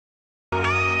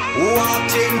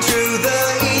Walked into the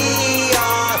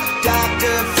ER,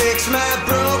 doctor fixed my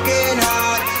broken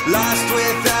heart. Lost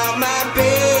without my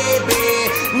baby,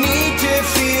 need to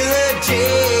feel her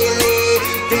daily.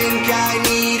 Think I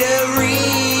need a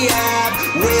rehab,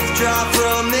 withdraw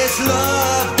from this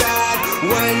love bag.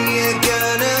 When you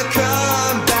gonna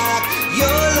come back?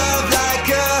 Your love like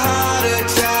a heart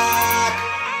attack.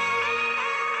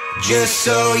 Just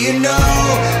so you know,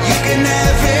 you can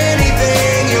have it.